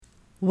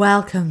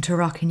Welcome to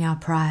Rocking Your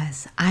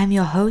Priors. I'm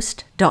your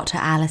host, Dr.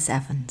 Alice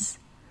Evans.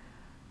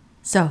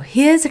 So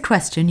here's a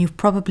question you've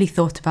probably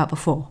thought about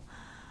before.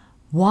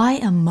 Why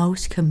are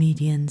most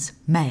comedians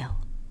male?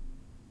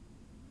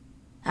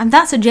 And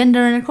that's a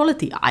gender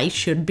inequality. I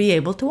should be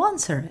able to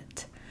answer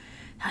it.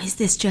 Now, is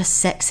this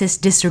just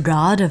sexist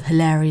disregard of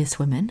hilarious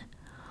women?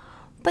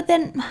 But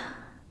then,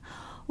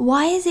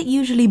 why is it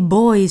usually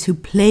boys who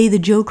play the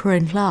joker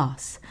in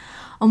class?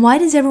 And why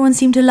does everyone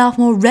seem to laugh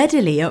more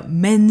readily at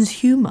men's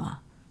humour,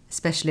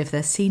 especially if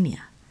they're senior?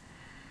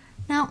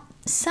 Now,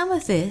 some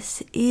of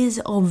this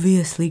is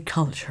obviously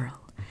cultural.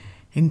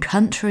 In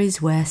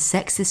countries where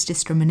sexist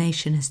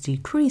discrimination has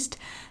decreased,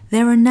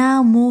 there are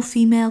now more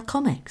female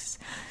comics.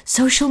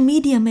 Social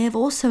media may have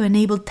also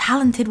enabled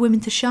talented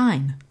women to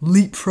shine,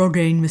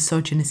 leapfrogging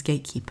misogynist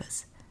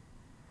gatekeepers.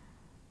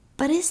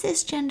 But is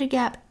this gender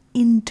gap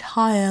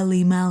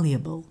entirely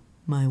malleable,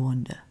 I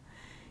wonder?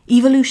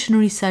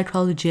 Evolutionary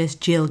psychologists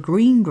Jill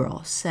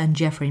Greengross and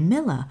Jeffrey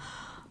Miller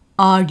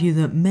argue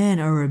that men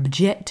are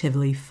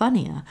objectively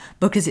funnier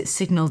because it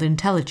signaled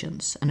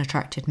intelligence and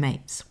attracted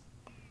mates.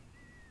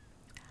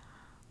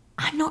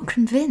 I'm not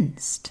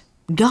convinced.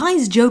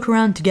 Guys joke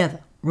around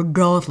together,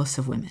 regardless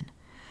of women.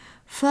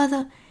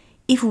 Further,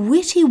 if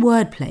witty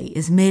wordplay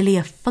is merely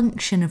a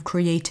function of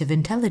creative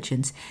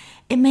intelligence,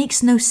 it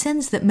makes no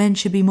sense that men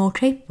should be more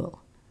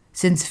capable,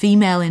 since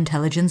female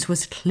intelligence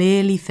was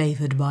clearly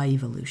favoured by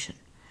evolution.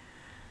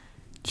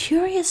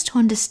 Curious to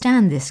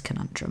understand this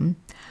conundrum,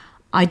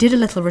 I did a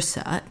little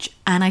research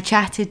and I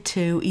chatted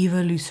to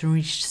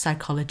evolutionary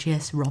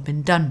psychologist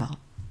Robin Dunbar.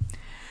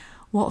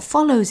 What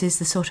follows is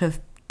the sort of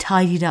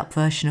tidied up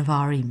version of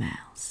our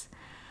emails.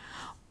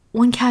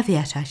 One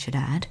caveat I should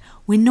add,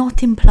 we're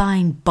not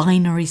implying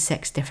binary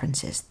sex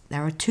differences.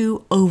 There are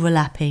two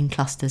overlapping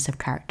clusters of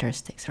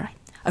characteristics, right?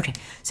 Okay,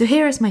 so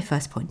here is my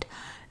first point.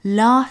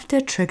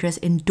 Laughter triggers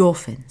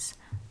endorphins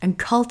and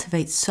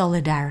cultivates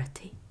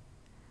solidarity.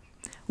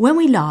 When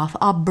we laugh,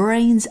 our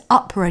brains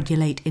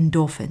upregulate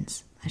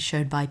endorphins, as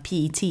showed by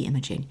PET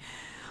imaging.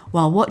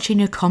 While watching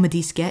a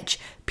comedy sketch,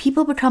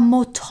 people become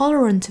more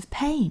tolerant of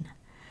pain.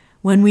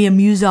 When we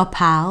amuse our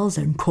pals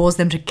and cause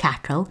them to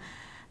cackle,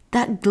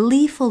 that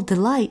gleeful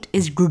delight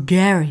is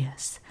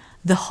gregarious.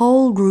 The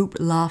whole group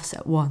laughs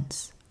at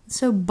once,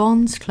 so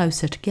bonds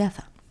closer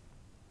together.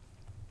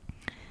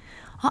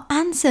 Our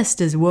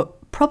ancestors were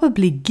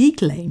probably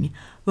giggling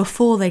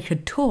before they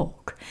could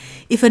talk.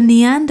 If a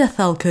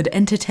Neanderthal could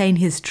entertain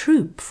his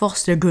troop,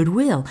 foster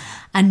goodwill,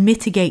 and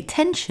mitigate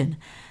tension,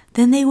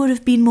 then they would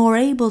have been more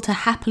able to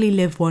happily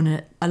live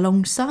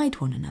alongside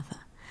one another.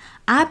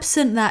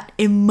 Absent that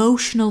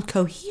emotional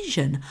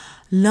cohesion,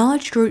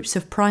 large groups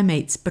of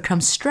primates become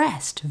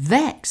stressed,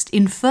 vexed,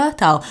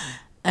 infertile,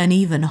 and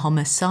even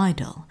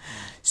homicidal.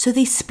 So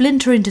they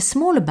splinter into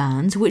smaller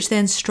bands, which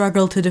then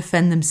struggle to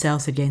defend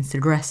themselves against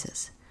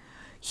aggressors.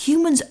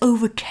 Humans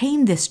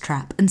overcame this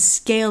trap and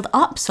scaled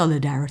up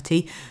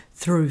solidarity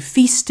through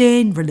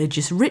feasting,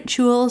 religious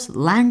rituals,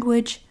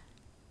 language,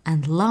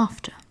 and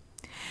laughter.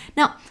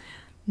 Now,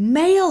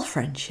 male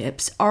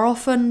friendships are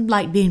often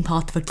like being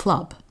part of a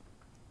club.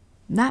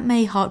 That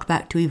may hark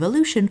back to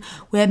evolution,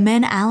 where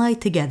men ally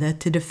together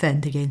to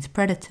defend against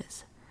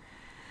predators.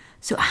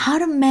 So how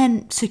do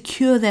men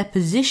secure their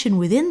position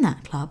within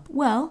that club?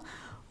 Well,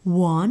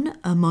 one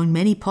among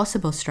many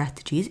possible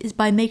strategies is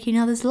by making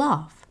others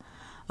laugh.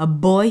 A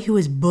boy who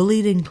is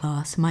bullied in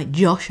class might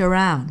josh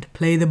around,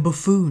 play the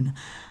buffoon,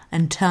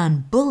 and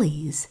turn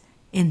bullies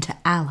into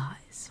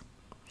allies.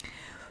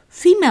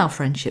 Female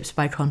friendships,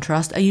 by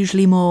contrast, are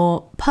usually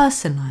more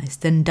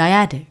personalised and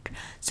dyadic,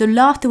 so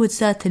laughter would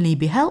certainly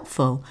be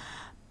helpful,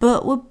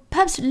 but would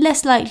perhaps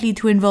less likely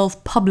to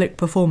involve public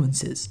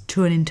performances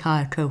to an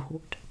entire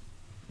cohort.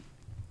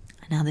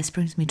 Now this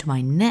brings me to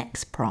my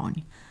next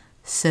prong,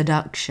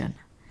 seduction.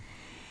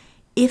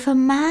 If a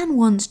man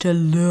wants to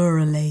lure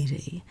a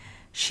lady,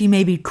 she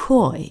may be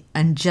coy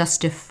and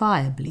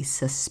justifiably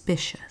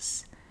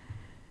suspicious.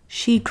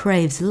 She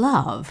craves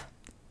love.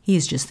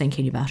 He's just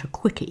thinking about a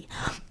quickie.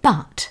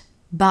 But,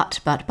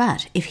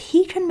 if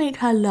he can make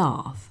her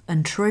laugh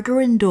and trigger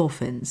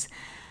endorphins,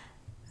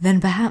 then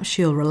perhaps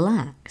she'll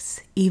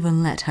relax,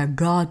 even let her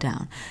guard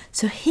down.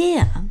 So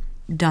here,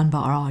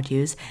 Dunbar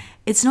argues,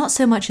 it's not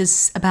so much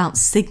as about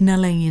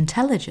signalling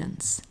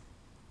intelligence,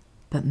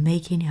 but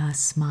making her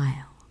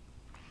smile.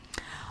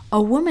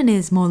 A woman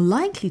is more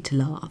likely to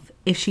laugh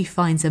if she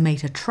finds a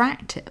mate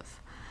attractive.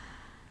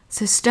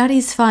 So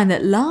studies find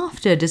that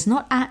laughter does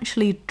not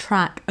actually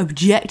track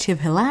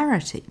objective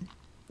hilarity.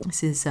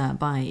 This is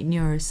by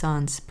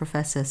neuroscience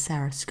professor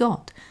Sarah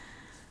Scott.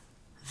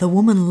 The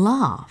woman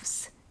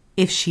laughs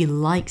if she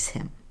likes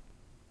him.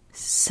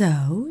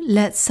 So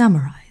let's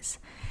summarize.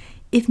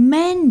 If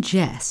men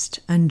jest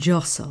and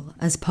jostle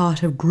as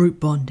part of group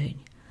bonding,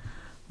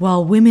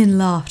 while women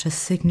laugh to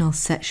signal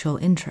sexual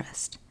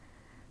interest,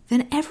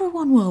 then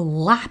everyone will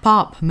lap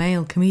up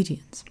male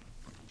comedians.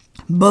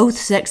 Both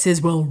sexes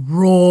will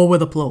roar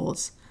with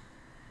applause.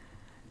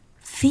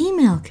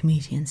 Female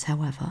comedians,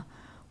 however,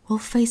 will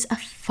face a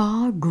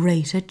far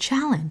greater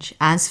challenge,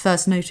 as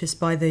first noticed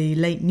by the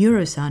late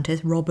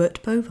neuroscientist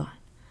Robert Bovine.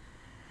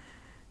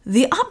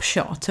 The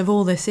upshot of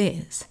all this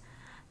is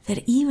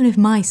that even if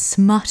my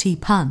smutty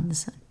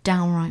puns are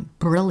downright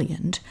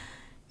brilliant,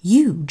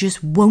 you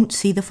just won't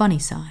see the funny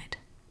side.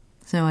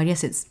 So I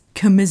guess it's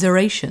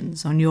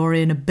commiserations on your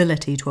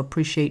inability to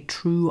appreciate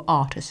true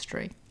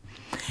artistry.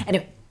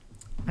 Anyway,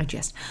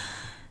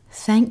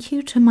 thank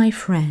you to my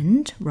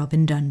friend,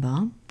 Robin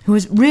Dunbar, who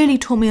has really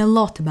taught me a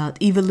lot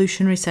about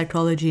evolutionary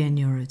psychology and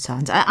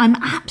neuroscience. I'm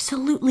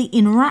absolutely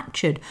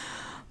enraptured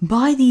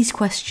by these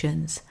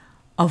questions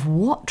of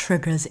what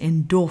triggers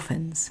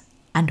endorphins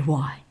and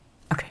why.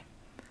 Okay,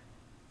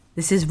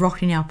 this is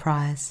Rocking Our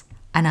Priors,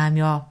 and I'm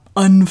your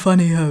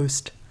unfunny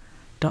host,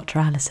 Dr.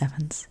 Alice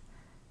Evans.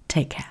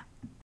 Take care.